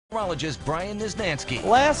meteorologist Brian Niznansky.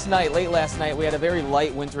 Late last night, we had a very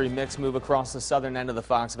light wintry mix move across the southern end of the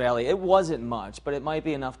Fox Valley. It wasn't much, but it might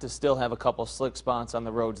be enough to still have a couple slick spots on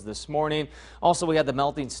the roads this morning. Also, we had the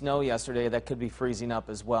melting snow yesterday that could be freezing up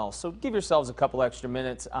as well. So give yourselves a couple extra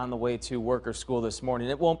minutes on the way to work or school this morning.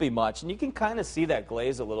 It won't be much, and you can kind of see that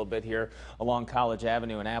glaze a little bit here along College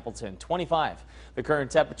Avenue in Appleton. 25, the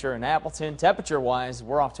current temperature in Appleton. Temperature-wise,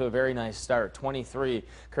 we're off to a very nice start. 23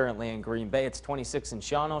 currently in Green Bay. It's 26 in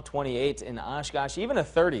Shawano, 28 in Oshkosh, even a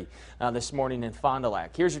 30 this morning in Fond du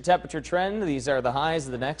Lac. Here's your temperature trend. These are the highs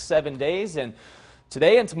of the next 7 days, and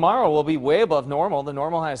today and tomorrow will be way above normal. The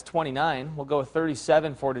normal high is 29. We'll go with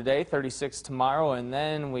 37 for today, 36 tomorrow, and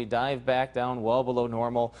then we dive back down well below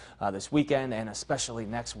normal this weekend, and especially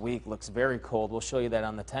next week. Looks very cold. We'll show you that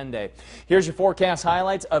on the 10-day. Here's your forecast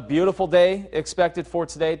highlights. A beautiful day expected for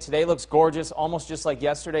today. Today looks gorgeous, almost just like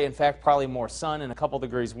yesterday. In fact, probably more sun and a couple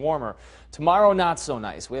degrees warmer. Tomorrow, not so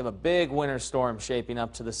nice. We have a big winter storm shaping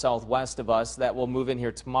up to the southwest of us that will move in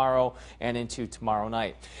here tomorrow and into tomorrow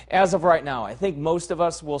night. As of right now, I think most of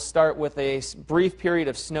us will start with a brief period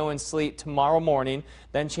of snow and sleet tomorrow morning,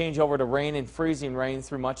 then change over to rain and freezing rain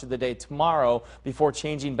through much of the day tomorrow before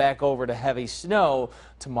changing back over to heavy snow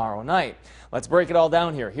tomorrow night. Let's break it all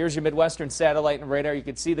down here. Here's your Midwestern satellite and radar. You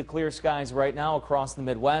can see the clear skies right now across the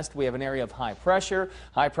Midwest. We have an area of high pressure.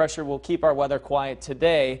 High pressure will keep our weather quiet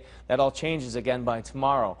today. That all changes again by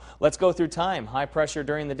tomorrow. Let's go through time. High pressure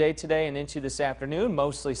during the day today and into this afternoon.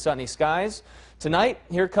 Mostly sunny skies. Tonight,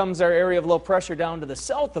 here comes our area of low pressure down to the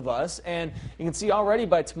south of us, and you can see already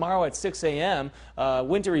by tomorrow at 6 a.m.,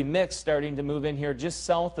 wintry mix starting to move in here just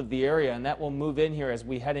south of the area, and that will move in here as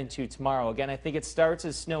we head into tomorrow. Again, I think it starts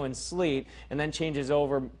as snow and sleet and then changes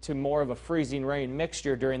over to more of a freezing rain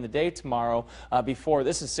mixture during the day tomorrow before,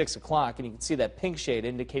 this is 6 o'clock, and you can see that pink shade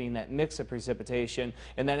indicating that mix of precipitation,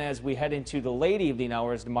 and then as we head into the late evening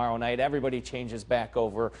hours tomorrow night, everybody changes back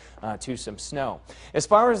over to some snow. As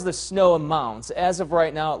far as the snow amounts, as of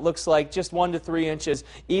right now, it looks like just 1 to 3 inches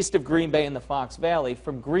east of Green Bay in the Fox Valley.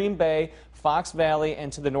 From Green Bay, Fox Valley,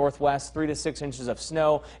 and to the northwest, 3 to 6 inches of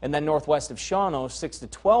snow, and then northwest of Shawano, 6 to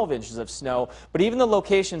 12 inches of snow. But even the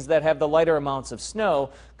locations that have the lighter amounts of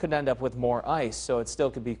snow could end up with more ice, so it still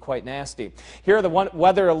could be quite nasty. Here are the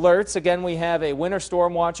weather alerts. Again, we have a winter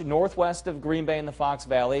storm watch northwest of Green Bay in the Fox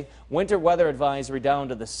Valley. Winter weather advisory down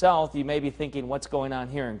to the south. You may be thinking, what's going on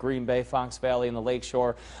here in Green Bay, Fox Valley, and the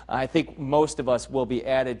Lakeshore? I think most of us will be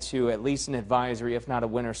added to at least an advisory, if not a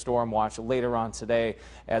winter storm watch, later on today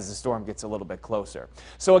as the storm gets a little bit closer.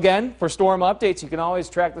 So again, for storm updates, you can always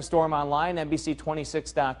track the storm online,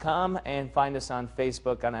 NBC26.com, and find us on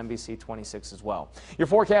Facebook on NBC26 as well. Your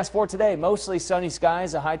forecast for today, mostly sunny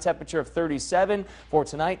skies, a high temperature of 37. For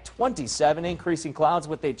tonight, 27, increasing clouds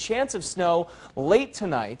with a chance of snow late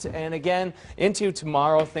tonight. And again, into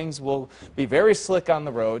tomorrow, things will be very slick on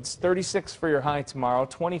the roads. 36 for your high tomorrow,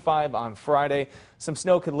 25 on Friday. Some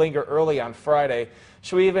snow could linger early on Friday.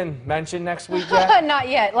 Should we even mention next week yet? Not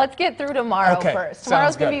yet. Let's get through tomorrow first.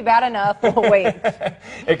 Tomorrow's going to be good. bad enough. We'll wait.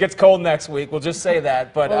 It gets cold next week. We'll just say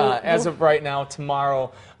that. But as of right now,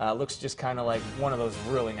 tomorrow looks just kind of like one of those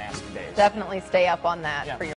really nasty days. Definitely stay up on that for your